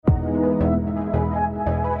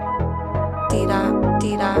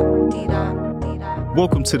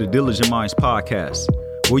Welcome to the Diligent Minds podcast,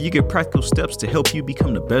 where you get practical steps to help you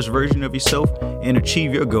become the best version of yourself and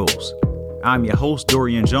achieve your goals. I'm your host,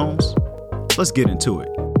 Dorian Jones. Let's get into it.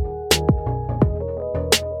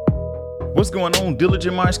 What's going on,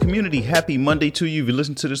 Diligent Minds community? Happy Monday to you if you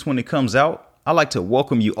listen to this when it comes out. I'd like to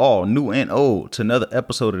welcome you all, new and old, to another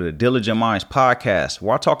episode of the Diligent Minds podcast,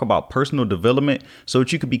 where I talk about personal development so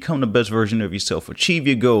that you can become the best version of yourself, achieve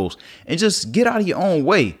your goals, and just get out of your own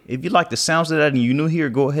way. If you like the sounds of that and you're new here,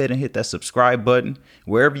 go ahead and hit that subscribe button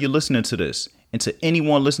wherever you're listening to this. And to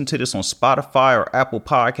anyone listening to this on Spotify or Apple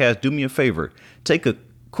Podcasts, do me a favor, take a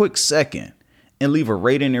quick second and leave a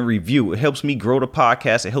rating and review. It helps me grow the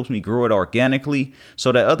podcast. It helps me grow it organically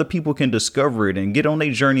so that other people can discover it and get on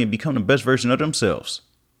their journey and become the best version of themselves.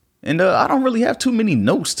 And I don't really have too many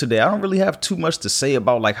notes today. I don't really have too much to say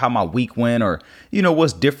about like how my week went or,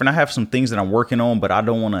 what's different. I have some things that I'm working on, but I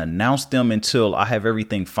don't want to announce them until I have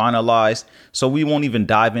everything finalized. So we won't even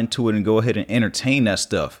dive into it and go ahead and entertain that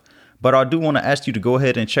stuff. But I do want to ask you to go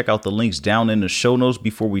ahead and check out the links down in the show notes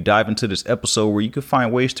before we dive into this episode, where you can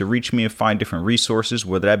find ways to reach me and find different resources,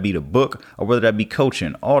 whether that be the book or whether that be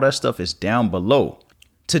coaching. All that stuff is down below.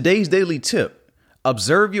 Today's daily tip: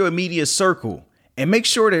 observe your immediate circle and make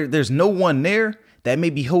sure that there's no one there that may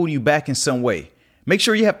be holding you back in some way. Make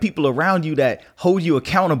sure you have people around you that hold you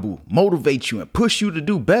accountable, motivate you, and push you to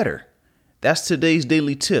do better. That's today's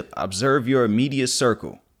daily tip: observe your immediate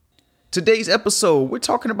circle. Today's episode, we're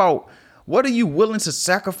talking about what are you willing to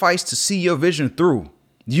sacrifice to see your vision through?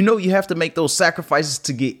 You have to make those sacrifices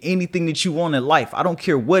to get anything that you want in life. I don't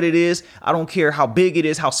care what it is. I don't care how big it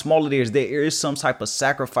is, how small it is. There is some type of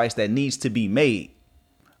sacrifice that needs to be made.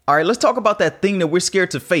 All right, let's talk about that thing that we're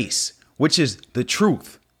scared to face, which is the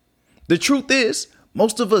truth. The truth is,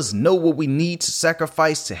 most of us know what we need to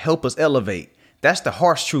sacrifice to help us elevate. That's the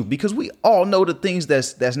harsh truth, because we all know the things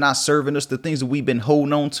that's not serving us, the things that we've been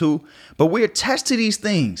holding on to, but we're attached to these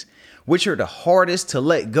things, which are the hardest to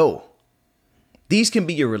let go. These can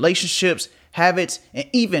be your relationships, habits, and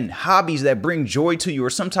even hobbies that bring joy to you or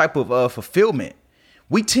some type of fulfillment.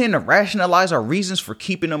 We tend to rationalize our reasons for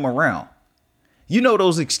keeping them around.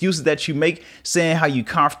 Those excuses that you make, saying how you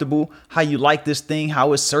comfortable, how you like this thing,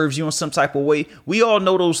 how it serves you in some type of way. We all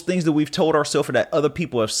know those things that we've told ourselves or that other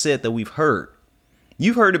people have said that we've heard.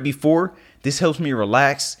 You've heard it before. This helps me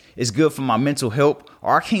relax. It's good for my mental health,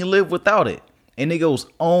 or I can't live without it. And it goes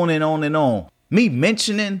on and on and on. Me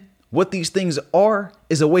mentioning what these things are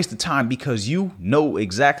is a waste of time because you know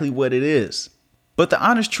exactly what it is. But the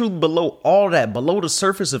honest truth below all that, below the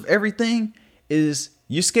surface of everything, is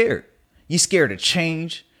you're scared. You're scared of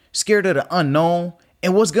change, scared of the unknown,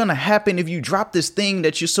 and what's going to happen if you drop this thing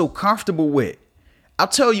that you're so comfortable with. I'll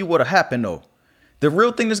tell you what'll happen though. The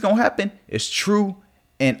real thing that's going to happen is true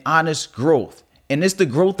and honest growth. And it's the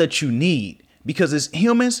growth that you need, because as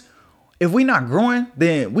humans, if we're not growing,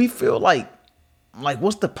 then we feel like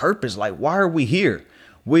what's the purpose? Like, why are we here?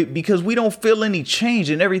 Because we don't feel any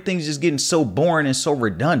change and everything's just getting so boring and so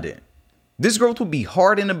redundant. This growth will be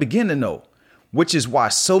hard in the beginning though, which is why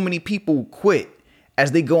so many people quit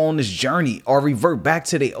as they go on this journey or revert back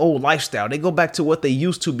to their old lifestyle. They go back to what they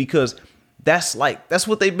used to because that's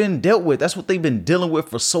what they've been dealt with. That's what they've been dealing with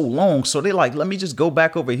for so long. So they let me just go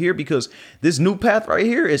back over here because this new path right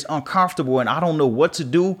here is uncomfortable and I don't know what to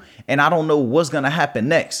do and I don't know what's going to happen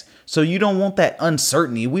next. So you don't want that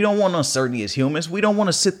uncertainty. We don't want uncertainty as humans. We don't want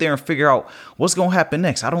to sit there and figure out what's going to happen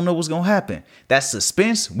next. I don't know what's going to happen. That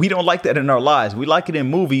suspense, we don't like that in our lives. We like it in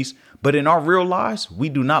movies, but in our real lives, we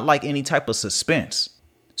do not like any type of suspense.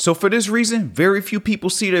 So for this reason, very few people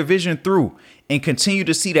see their vision through and continue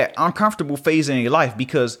to see that uncomfortable phase in your life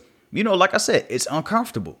because, like I said, it's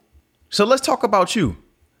uncomfortable. So let's talk about you.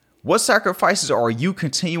 What sacrifices are you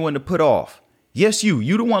continuing to put off? Yes, you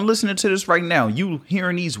the one listening to this right now, you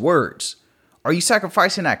hearing these words. Are you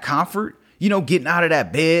sacrificing that comfort? Getting out of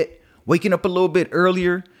that bed, waking up a little bit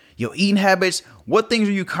earlier, your eating habits. What things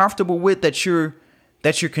are you comfortable with that you're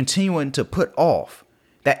continuing to put off?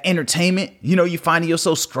 That entertainment, you finding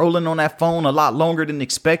yourself scrolling on that phone a lot longer than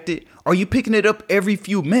expected. Are you picking it up every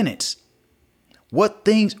few minutes? What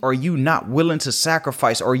things are you not willing to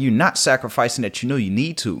sacrifice? Or are you not sacrificing that you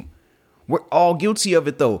need to? We're all guilty of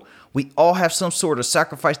it though. We all have some sort of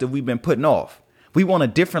sacrifice that we've been putting off. We want a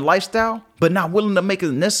different lifestyle, but not willing to make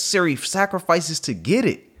the necessary sacrifices to get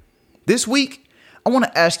it. This week, I want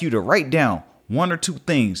to ask you to write down 1 or 2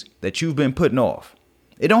 things that you've been putting off.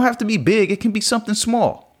 It don't have to be big. It can be something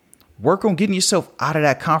small. Work on getting yourself out of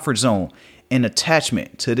that comfort zone and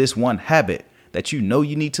attachment to this one habit that you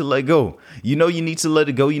need to let go. You need to let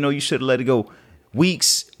it go. You should have let it go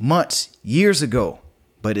weeks, months, years ago,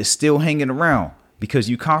 but it's still hanging around because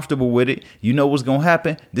you're comfortable with it. You know what's going to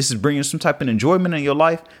happen. This is bringing some type of enjoyment in your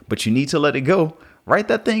life, but you need to let it go. Write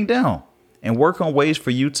that thing down and work on ways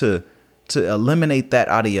for you to eliminate that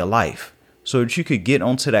out of your life so that you could get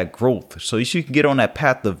onto that growth, so that you can get on that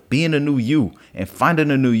path of being a new you and finding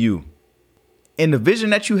a new you. And the vision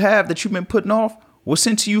that you have that you've been putting off was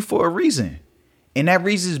sent to you for a reason. And that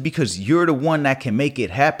reason is because you're the one that can make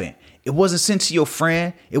it happen. It wasn't sent to your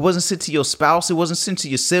friend. It wasn't sent to your spouse. It wasn't sent to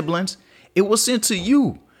your siblings. It was sent to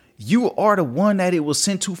you. You are the one that it was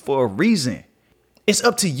sent to for a reason. It's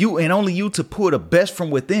up to you and only you to pull the best from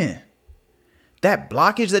within. That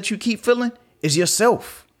blockage that you keep feeling is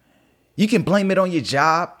yourself. You can blame it on your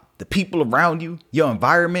job, the people around you, your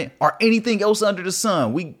environment, or anything else under the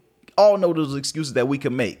sun. We all know those excuses that we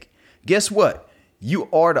can make. Guess what? You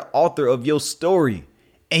are the author of your story,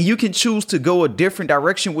 and you can choose to go a different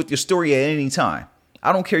direction with your story at any time.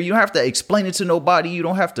 I don't care. You don't have to explain it to nobody. You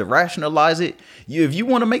don't have to rationalize it. If you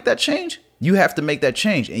want to make that change, you have to make that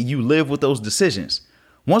change, and you live with those decisions.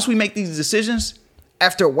 Once we make these decisions,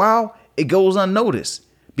 after a while, it goes unnoticed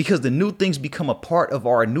because the new things become a part of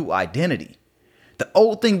our new identity. The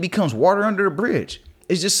old thing becomes water under the bridge.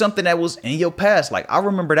 It's just something that was in your past. Like, I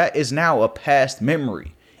remember that is now a past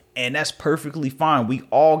memory. And that's perfectly fine. We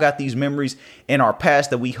all got these memories in our past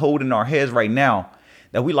that we hold in our heads right now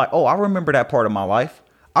that we like, oh, I remember that part of my life.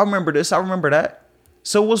 I remember this. I remember that.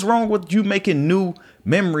 So what's wrong with you making new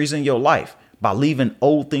memories in your life by leaving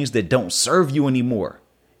old things that don't serve you anymore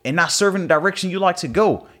and not serving the direction you like to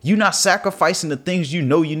go? You're not sacrificing the things you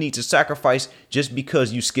know you need to sacrifice just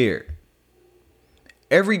because you're scared.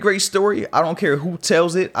 Every great story, I don't care who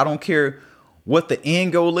tells it. I don't care what the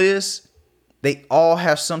end goal is. They all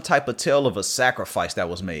have some type of tale of a sacrifice that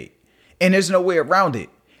was made. And there's no way around it.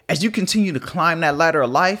 As you continue to climb that ladder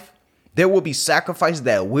of life, there will be sacrifices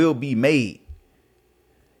that will be made.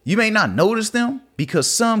 You may not notice them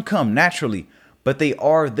because some come naturally, but they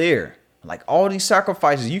are there. Like all these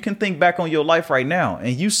sacrifices, you can think back on your life right now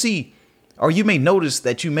and you see, or you may notice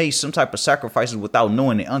that you made some type of sacrifices without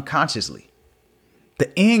knowing it unconsciously.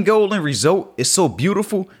 The end goal and result is so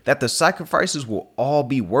beautiful that the sacrifices will all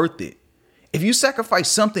be worth it. If you sacrifice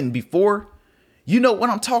something before, you know what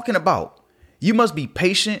I'm talking about. You must be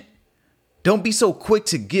patient. Don't be so quick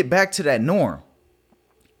to get back to that norm.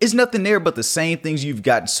 It's nothing there but the same things you've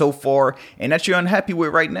gotten so far and that you're unhappy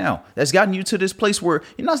with right now. That's gotten you to this place where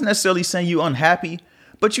you're not necessarily saying you're unhappy,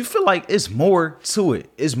 but you feel like it's more to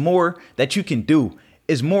it. It's more that you can do.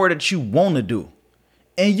 It's more that you want to do.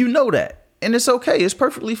 And you know that. And it's okay. It's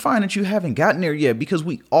perfectly fine that you haven't gotten there yet because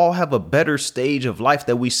we all have a better stage of life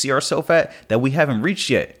that we see ourselves at that we haven't reached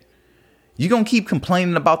yet. You're going to keep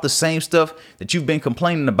complaining about the same stuff that you've been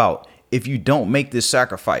complaining about if you don't make this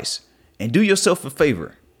sacrifice. And do yourself a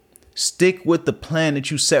favor. Stick with the plan that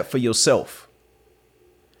you set for yourself.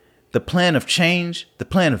 The plan of change, the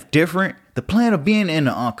plan of different, the plan of being in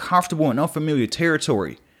an uncomfortable and unfamiliar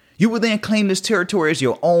territory. You will then claim this territory as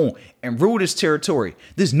your own and rule this territory.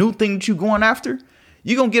 This new thing that you're going after,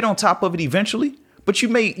 you're going to get on top of it eventually, but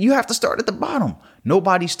you have to start at the bottom.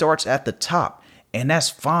 Nobody starts at the top, and that's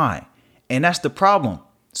fine. And that's the problem.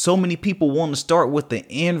 So many people want to start with the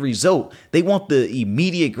end result. They want the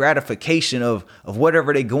immediate gratification of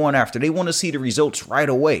whatever they're going after. They want to see the results right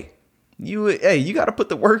away. You got to put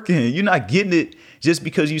the work in. You're not getting it just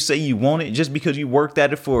because you say you want it, just because you worked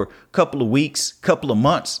at it for a couple of weeks, couple of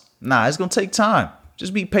months. Nah, it's going to take time.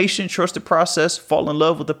 Just be patient, trust the process, fall in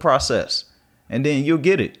love with the process, and then you'll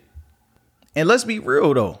get it. And let's be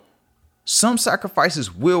real, though. Some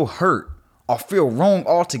sacrifices will hurt or feel wrong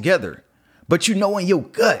altogether, but you know in your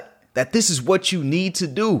gut that this is what you need to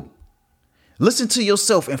do. Listen to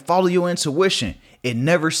yourself and follow your intuition. It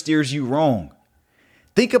never steers you wrong.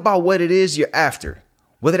 Think about what it is you're after,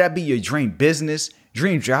 whether that be your dream business,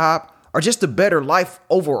 dream job, or just a better life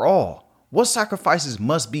overall. What sacrifices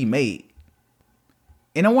must be made?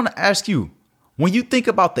 And I want to ask you, when you think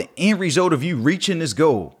about the end result of you reaching this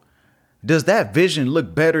goal, does that vision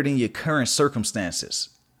look better than your current circumstances?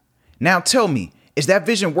 Now tell me, is that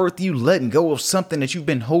vision worth you letting go of something that you've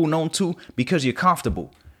been holding on to because you're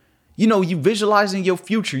comfortable? You know, you visualizing your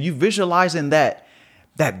future, you visualizing that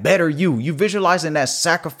better you visualizing that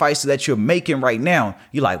sacrifice that you're making right now.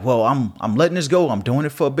 You're like, well, I'm letting this go. I'm doing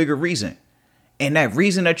it for a bigger reason. And that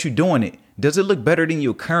reason that you're doing it, does it look better than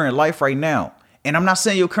your current life right now? And I'm not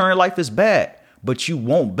saying your current life is bad, but you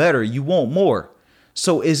want better. You want more.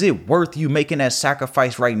 So is it worth you making that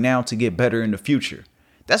sacrifice right now to get better in the future?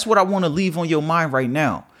 That's what I want to leave on your mind right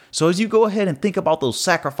now. So as you go ahead and think about those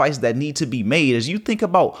sacrifices that need to be made, as you think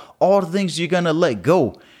about all the things you're going to let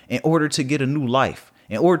go in order to get a new life,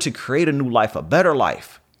 in order to create a new life, a better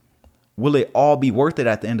life, Will it all be worth it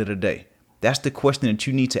at the end of the day? That's the question that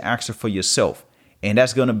you need to answer for yourself. And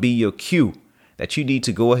that's going to be your cue that you need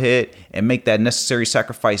to go ahead and make that necessary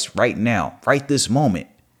sacrifice right now, right this moment.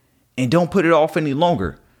 And don't put it off any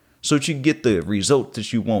longer so that you can get the results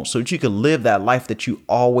that you want, so that you can live that life that you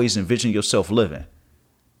always envision yourself living.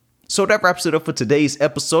 So that wraps it up for today's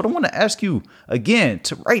episode. I want to ask you again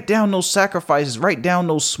to write down those sacrifices, write down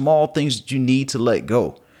those small things that you need to let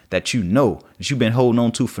go, that you know that you've been holding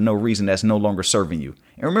on to for no reason, that's no longer serving you.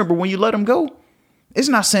 And remember, when you let them go, it's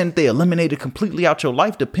not saying that they eliminated completely out your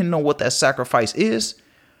life, depending on what that sacrifice is,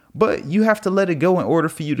 but you have to let it go in order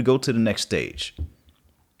for you to go to the next stage.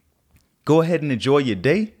 Go ahead and enjoy your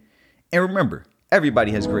day. And remember,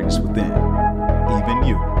 everybody has greatness within.